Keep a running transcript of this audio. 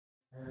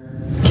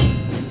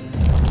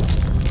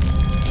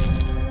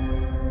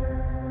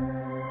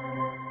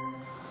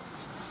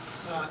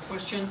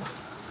question.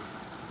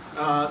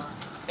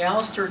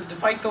 Alistair, did the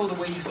fight go the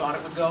way you thought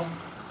it would go?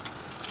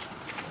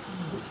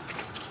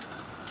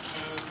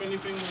 Funny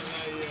thing,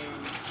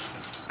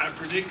 I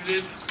predicted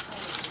it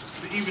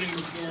the evening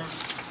before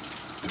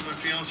to my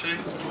fiance,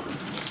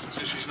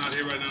 so she's not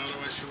here right now,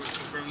 otherwise she would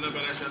confirm that,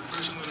 but I said,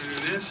 first I'm going to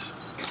do this,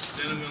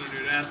 then I'm going to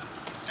do that,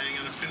 and I'm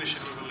going to finish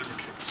it with a liver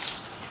kick.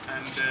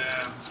 And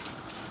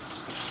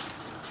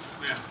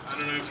yeah, I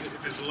don't know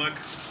if it's luck,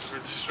 if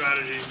it's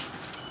strategy,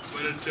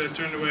 but it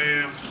turned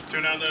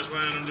out that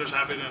way, and I'm just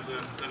happy that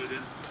it did.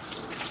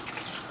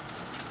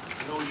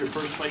 You know, it was your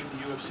first fight in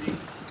the UFC.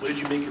 What did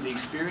you make of the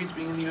experience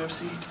being in the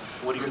UFC?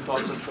 What are your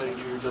thoughts on fighting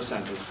Junior Dos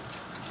Santos?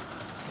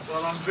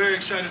 Well, I'm very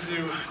excited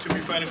to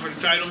be fighting for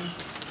the title.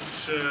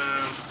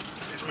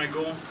 It's my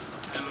goal,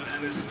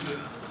 and it's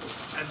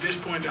at this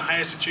point the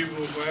highest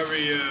achievable for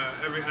every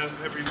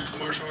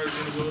martial artist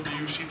in the world, the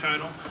UFC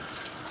title.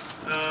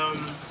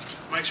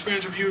 My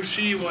experience of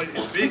UFC, well,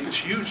 it's big, it's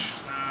huge.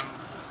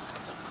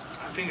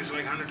 I think it's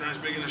like 100 times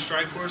bigger than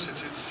Strikeforce.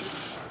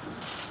 It's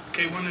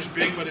K1 is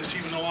big, but it's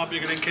even a lot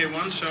bigger than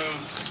K1. So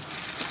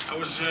I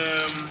was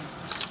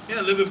yeah,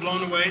 a little bit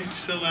blown away,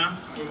 still am,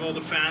 with all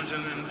the fans,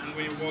 and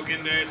when you walk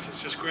in there, it's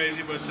just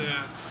crazy, but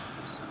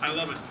I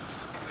love it,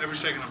 every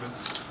second of it.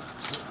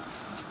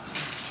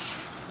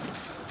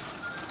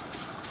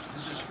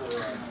 This is for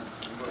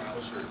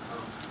Alistair.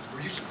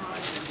 Were you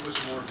surprised that he was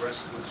more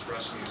aggressive with his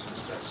wrestling,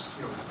 since that's,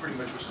 you know, pretty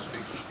much was his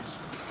big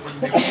when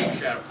he was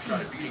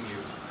shot at beating you,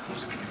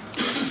 was it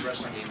his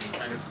wrestling game, he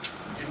kind of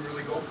didn't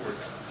really go for it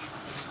that much?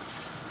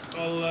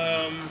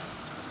 Well,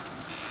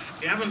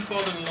 he haven't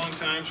fought in a long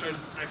time, so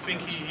I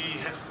think he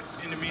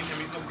in the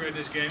meantime, he upgraded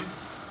his game,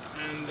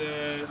 and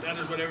that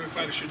is what every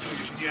fighter should do.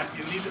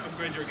 You need to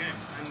upgrade your game,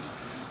 and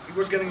he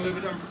was getting a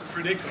little bit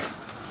unpredictable,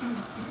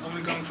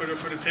 only going for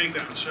the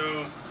takedown.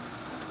 So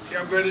he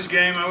upgraded his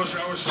game. I was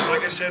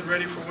like I said,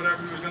 ready for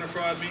whatever he was going to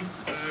throw at me.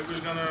 If he was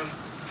going to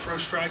throw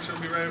strikes,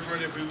 I'd be ready for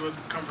it. If he would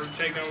come for the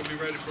takedown, I would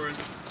be ready for it.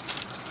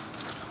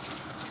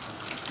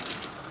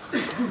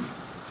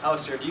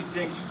 Alistair, do you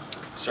think?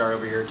 Sorry,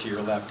 over here to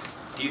your left.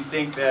 Do you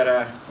think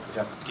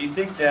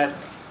that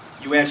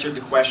you answered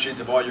the questions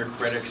of all your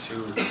critics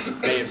who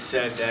may have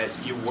said that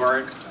you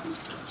weren't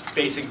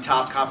facing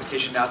top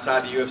competition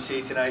outside the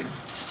UFC tonight?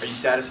 Are you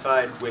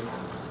satisfied with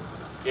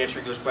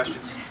answering those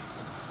questions?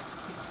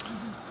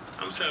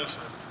 I'm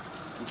satisfied.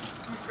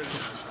 I'm pretty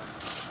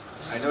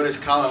satisfied. I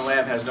noticed Colin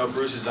Lamb has no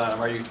bruises on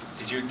him.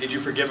 Did you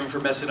forgive him for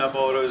messing up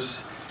all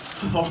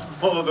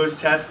of those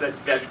tests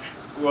that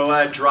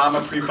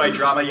drama, pre-fight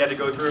drama you had to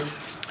go through?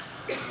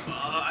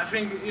 I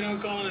think, you know,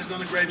 Colin has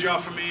done a great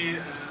job for me,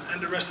 and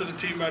the rest of the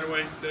team, by the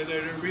way.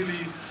 They're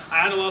really. I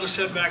had a lot of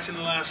setbacks in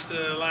the last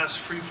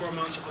 3-4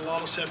 months, a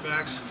lot of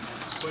setbacks,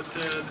 but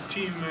the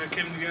team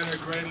came together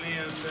greatly,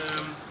 and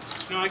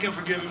you know, I can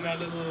forgive him that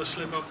little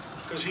slip up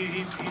because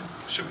he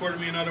supported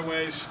me in other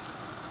ways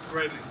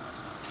greatly.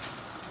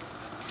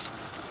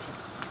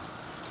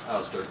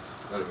 Alistair,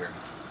 over here.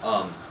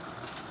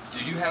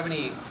 Did you have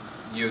any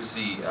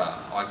UFC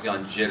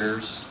octagon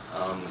jitters?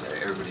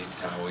 Everybody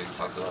kind of always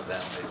talks about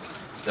that, like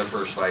their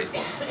first fight,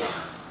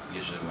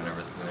 usually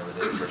whenever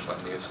they first fight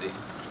in the UFC.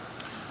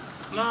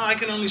 No, I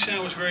can only say I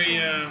was very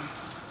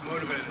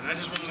motivated. I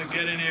just wanted to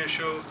get in here and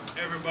show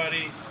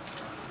everybody,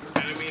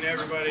 and I mean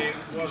everybody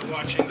was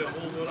watching, the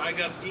whole world. I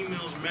got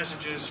emails,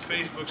 messages,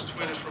 Facebooks,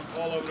 Twitters from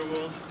all over the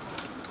world,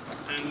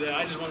 and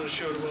I just wanted to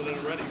show the world that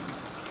I'm ready,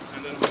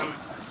 and that I'm coming.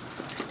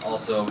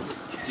 Also,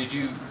 did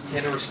you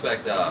tend to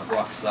respect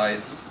Brock's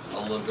size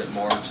a little bit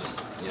more,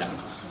 just, you know,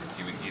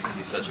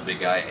 he's such a big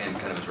guy, and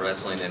kind of his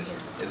wrestling, and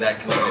is that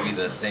going to be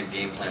the same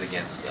game plan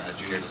against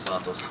Junior Dos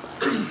Santos?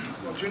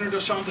 Well, Junior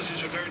Dos Santos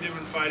is a very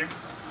different fighter,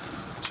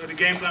 so the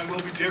game plan will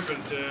be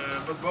different,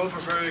 but both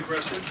are very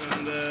aggressive,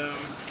 and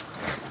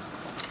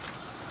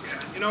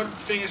yeah, you know,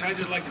 the thing is, I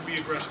just like to be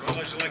aggressive.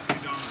 I just like to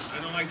be dominant. I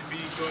don't like to be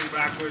going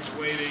backwards,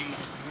 waiting.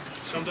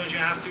 Sometimes you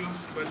have to,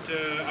 but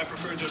I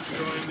prefer just to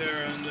go in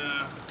there and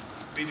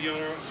beat the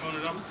other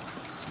opponent up.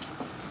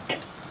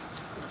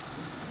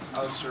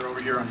 Alistair, over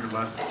here on your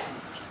left.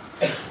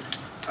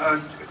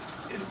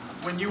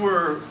 When you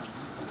were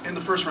in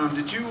the first round,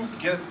 did you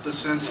get the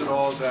sense at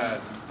all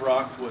that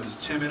Brock was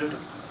timid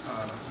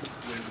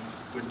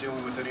when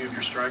dealing with any of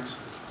your strikes?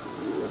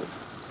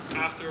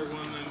 After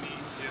one and me,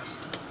 yes.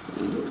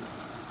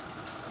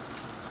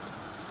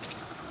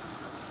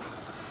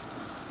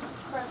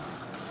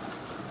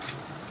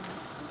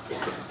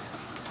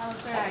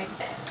 Alistair, hi.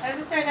 I was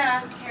just going to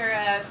ask here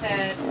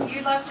that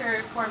you left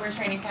your former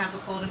training camp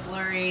with Golden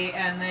Glory,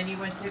 and then you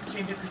went to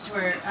Extreme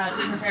Couture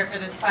to prepare for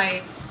this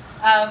fight.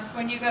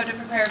 When you go to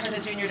prepare for the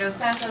Junior Dos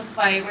Santos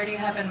fight, where do you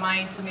have in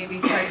mind to maybe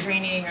start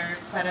training or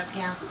set up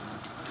camp?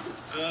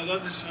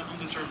 That is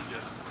undetermined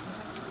yet.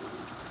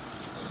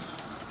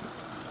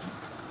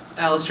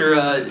 Alistair,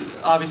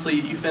 obviously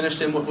you finished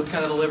him with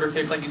kind of the liver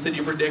kick like you said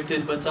you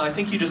predicted, but I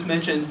think you just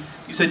mentioned,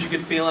 you said you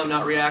could feel him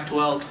not react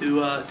well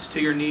to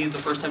your knees the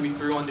first time you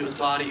threw onto his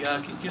body.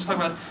 Can you just talk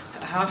about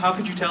how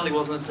could you tell he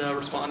wasn't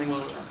responding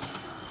well to that?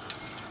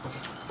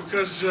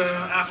 Because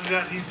after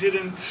that he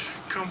didn't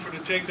come for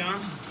the takedown,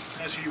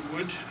 as he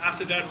would.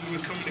 After that, we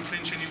would come in the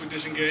clinch and he would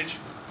disengage.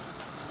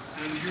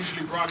 And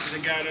usually Brock is a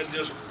guy that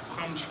just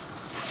comes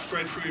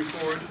straight through you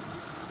forward,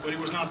 but he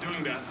was not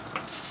doing that.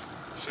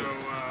 So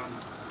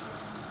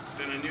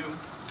then I knew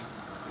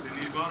the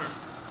knees bother.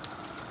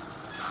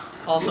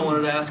 Also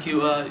wanted to ask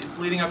you,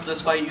 leading up to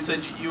this fight, you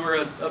said you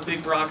were a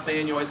big Brock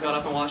fan. You always got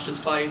up and watched his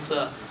fights.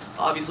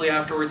 Obviously,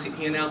 afterwards,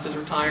 he announced his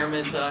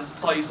retirement. I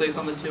saw you say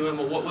something to him.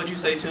 What did you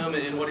say to him,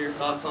 and what are your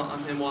thoughts on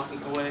him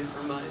walking away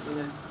from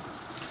MMA?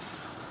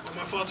 Well,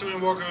 my thoughts on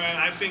him walking away,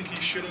 I think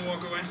he shouldn't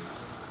walk away,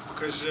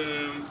 because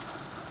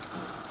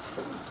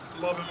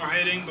love him or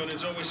hate him, but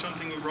it's always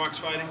something when Brock's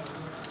fighting,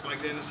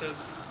 like Dana said.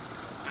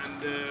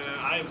 And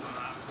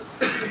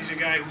he's a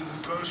guy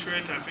who goes for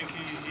it. I think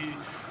he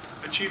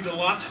achieved a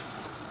lot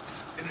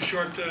in a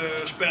short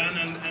span,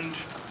 and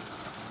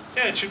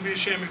yeah, it should be a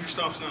shame if he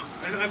stops now.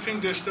 I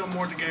think there's still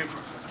more to gain for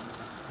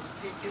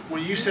him.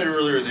 When you said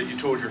earlier that you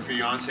told your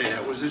fiance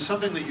that, was there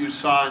something that you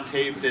saw on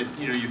tape that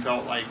you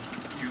felt like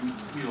you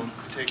could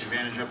take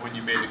advantage of when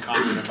you made the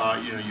comment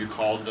about you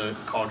called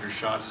your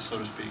shots, so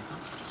to speak?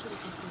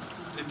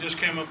 It just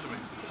came up to me.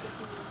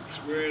 It's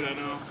weird, I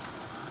know.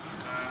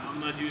 I'm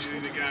not usually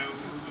the guy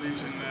who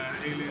believes in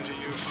aliens and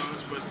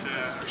UFOs,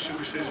 but or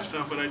superstitious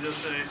stuff. But I just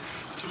say,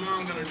 tomorrow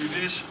I'm gonna do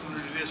this, I'm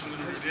gonna do this, I'm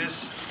gonna do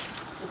this.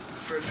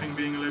 The first thing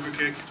being a liver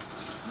kick,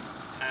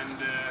 and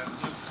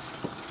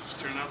it's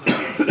turned out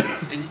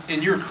that way.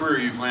 In your career,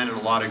 you've landed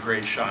a lot of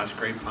great shots,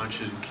 great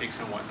punches and kicks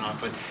and whatnot.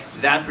 But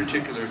that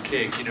particular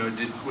kick,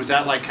 was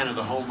that like kind of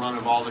the home run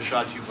of all the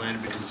shots you've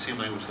landed? Because it seemed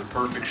like it was the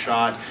perfect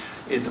shot,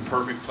 at the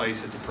perfect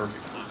place, at the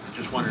perfect time. I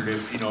just wondered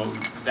if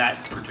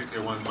that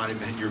particular one might have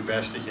been your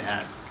best that you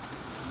had.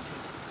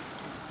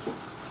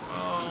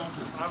 Well,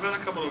 I've had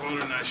a couple of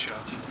other nice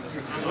shots.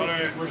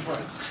 Which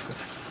one?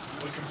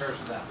 What compares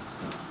to that?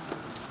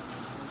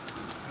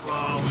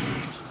 Well,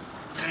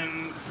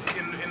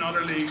 in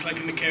other leagues, like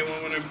in the K1,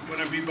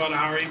 when I beat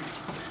Badahari,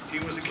 he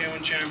was the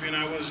K1 champion.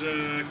 I was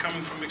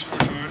coming from mixed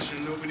martial arts,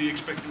 and nobody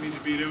expected me to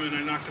beat him, and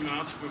I knocked him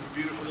out with a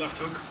beautiful left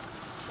hook.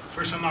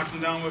 First, I knocked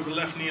him down with a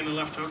left knee and a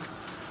left hook.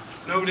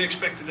 Nobody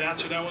expected that,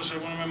 so that was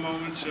one of my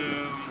moments.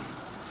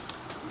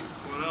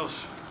 What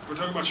else? We're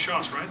talking about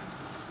shots, right?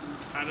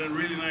 I had a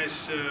really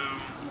nice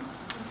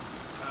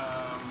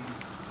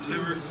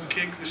liver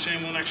kick, the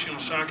same one actually on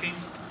Saki.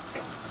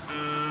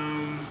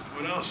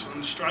 What else?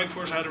 On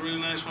Strikeforce, I had a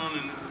really nice one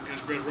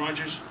against Brett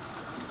Rogers.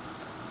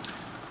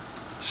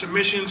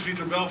 Submissions,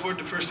 Vitor Belfort,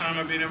 the first time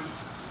I beat him.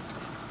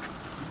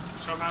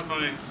 So I've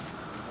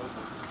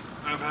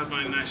had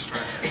my nice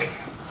strikes.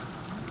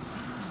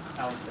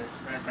 Alistair,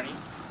 right in front of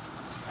you.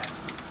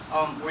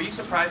 Were you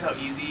surprised how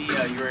easy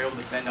you were able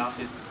to fend off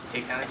his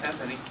takedown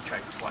attempt? I think you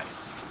tried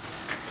twice.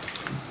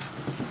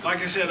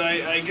 Like I said,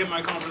 I get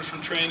my confidence from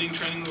training.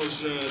 Training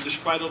was,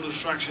 despite all the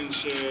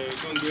distractions,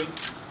 going good.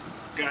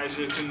 Guys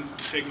couldn't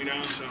take me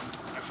down, so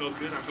I felt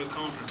good. I felt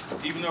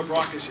confident. Even though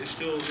Brock is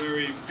still a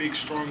very big,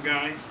 strong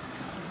guy,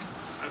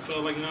 I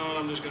felt like, no,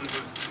 I'm just going to do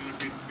it. I'm going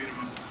to beat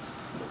him up.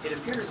 It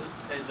appears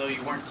as though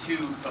you weren't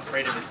too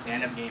afraid of the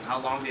stand-up game. How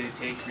long did it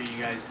take for you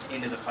guys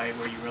into the fight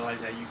where you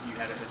realized that you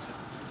had a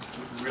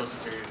real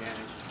superior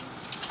advantage?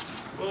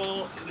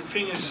 Well, the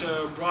thing is,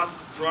 Brock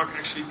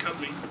actually cut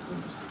me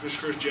with his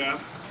first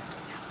jab.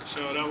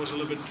 So that was a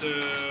little bit,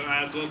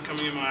 I had blood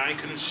coming in my eye,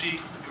 couldn't see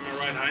in my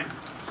right eye.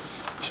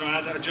 So I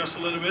had to adjust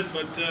a little bit,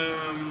 but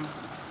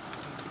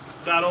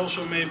that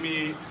also made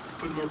me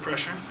put more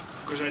pressure,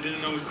 because I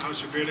didn't know how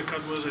severe the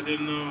cut was. I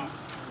didn't know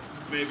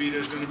maybe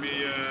there's going to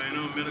be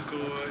medical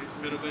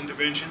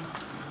intervention.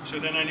 So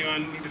then I knew I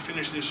need to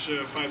finish this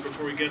fight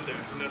before we get there,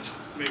 and that's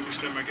made me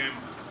step my game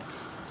up.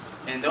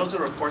 And there was a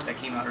report that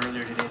came out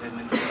earlier today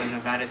that the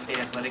Nevada State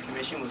Athletic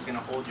Commission was going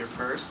to hold your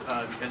purse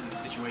because of the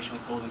situation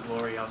with Golden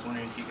Glory. I was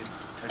wondering if you could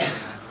touch on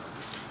that.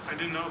 I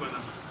didn't know about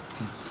that.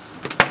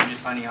 You're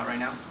just finding out right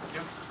now?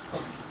 Yep.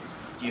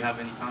 Do you have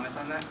any comments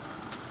on that?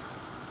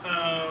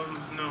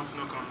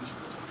 No comments.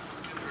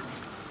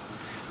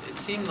 It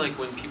seemed like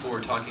when people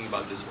were talking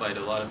about this fight,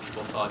 a lot of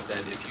people thought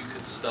that if you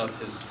could stuff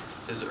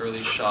his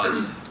early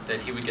shots,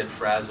 that he would get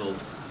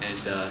frazzled,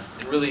 and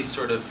really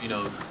sort of,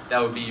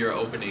 that would be your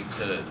opening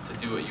to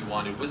do what you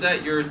wanted. Was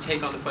that your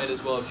take on the fight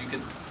as well? If you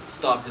could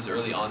stop his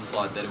early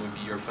onslaught, that it would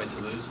be your fight to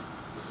lose?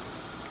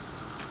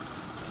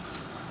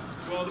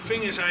 Well, the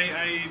thing is,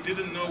 I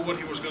didn't know what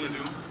he was going to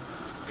do.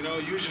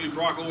 Usually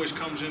Brock always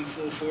comes in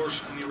full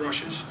force and he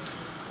rushes.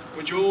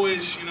 But you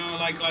always,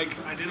 like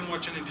I didn't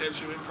watch any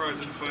tapes of him prior to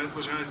the fight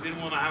because I didn't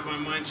want to have my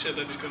mindset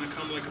that he's going to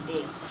come like a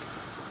bull.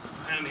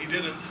 And he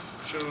didn't,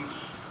 so...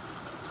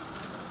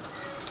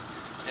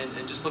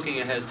 And just looking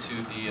ahead to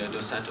the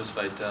Dos Santos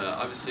fight,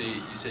 obviously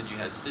you said you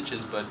had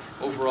stitches, but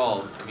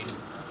overall, I mean,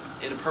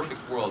 in a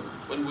perfect world,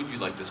 when would you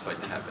like this fight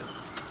to happen?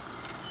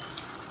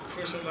 Well,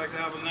 first I'd like to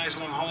have a nice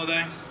long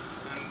holiday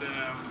and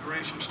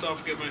arrange some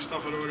stuff, get my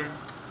stuff in order,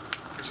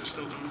 because there's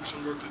still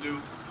some work to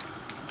do.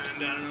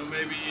 And I don't know,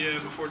 maybe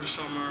before the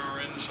summer or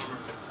in the summer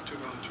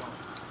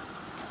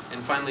 2012.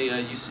 And finally,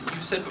 you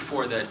said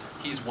before that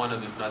he's one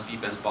of, if not the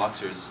best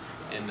boxers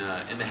in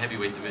the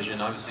heavyweight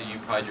division. Obviously, you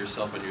pride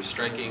yourself on your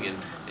striking and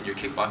your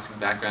kickboxing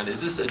background.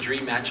 Is this a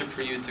dream matchup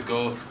for you to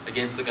go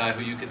against the guy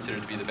who you consider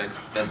to be the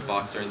best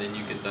boxer, and then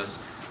you can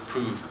thus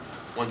prove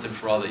once and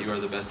for all that you are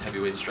the best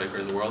heavyweight striker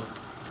in the world?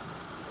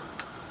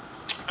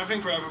 I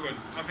think for everybody.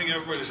 I think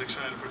everybody's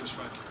excited for this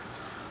fight.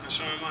 And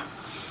so am I.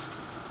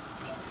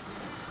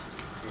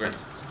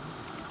 Congrats.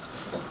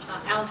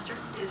 Alistair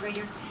is right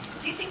here.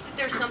 Do you think that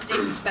there's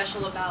something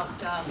special about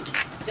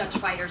Dutch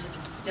fighters and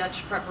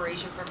Dutch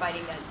preparation for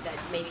fighting that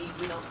maybe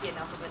we don't see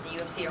enough of in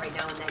the UFC right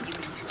now, and that you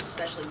can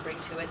especially bring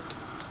to it?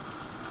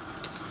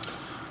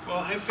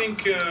 Well, I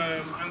think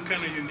I'm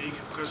kind of unique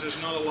because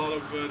there's not a lot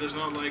of, there's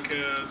not like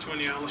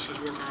 20 Alistairs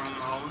walking around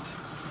in Holland.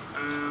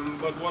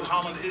 But what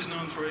Holland is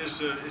known for is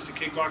the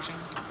kickboxing,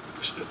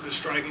 the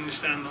striking, the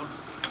stand-up.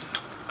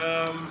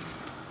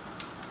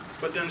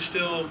 But then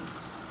still,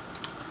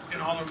 in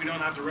Holland we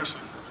don't have the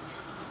wrestling.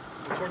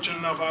 Fortunate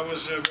enough, I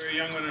was very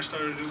young when I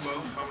started to do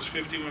both. I was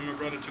 15 when my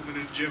brother took me to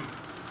the gym.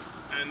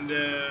 And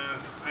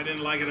I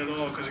didn't like it at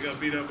all because I got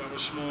beat up. I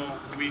was small,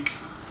 weak,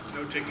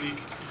 no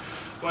technique.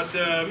 But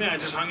yeah, I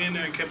just hung in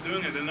there and kept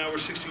doing it. And now we're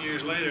 16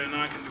 years later and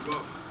now I can do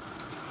both.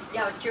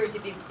 Yeah, I was curious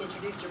if you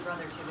introduced your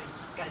brother to the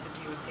guys of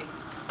the UFC.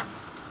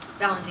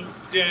 Valentin.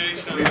 Yeah,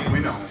 he's still we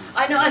know him.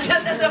 I know, that's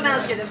what I'm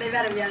asking, if they've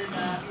had him yet.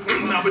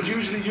 No, but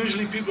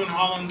usually people in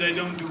Holland, they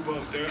don't do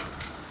both. They're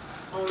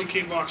only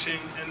kickboxing,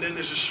 and then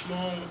there's a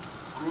small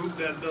group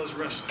that does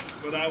wrestling.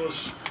 But I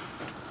was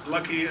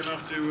lucky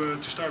enough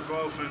to start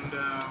both, and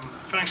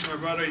thanks to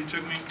my brother, he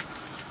took me.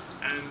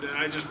 And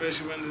I just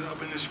basically went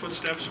up in his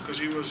footsteps because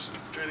he was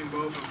training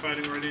both and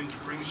fighting already in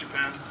Rings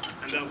Japan.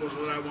 And that was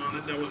what I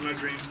wanted, that was my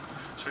dream.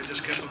 So I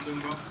just kept on doing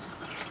both.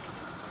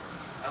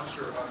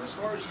 Alistair, as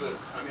far as the,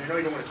 I mean, I know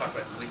you don't want to talk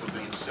about the legal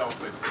thing itself,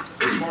 but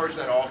as far as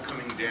that all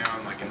coming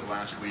down, like in the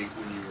last week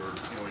when you were,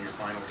 in your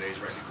final days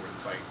right before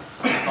the fight,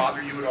 did it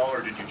bother you at all,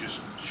 or did you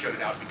just shut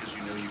it out because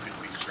you knew you could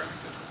be distracted?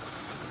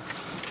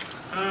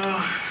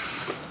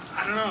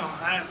 I don't know.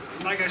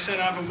 Like I said,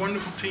 I have a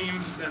wonderful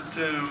team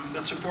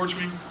that supports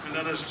me, and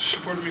that has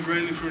supported me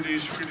greatly through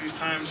these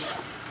times,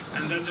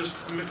 and that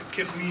just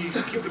kept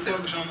the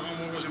focus on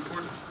what was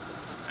important.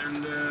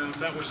 And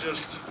that was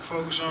just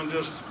focus on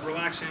just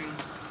relaxing,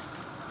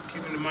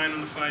 keeping the mind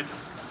on the fight,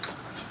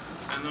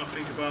 and not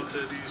think about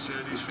these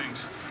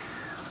things.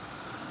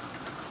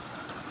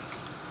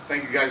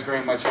 Thank you guys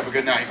very much. Have a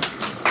good night.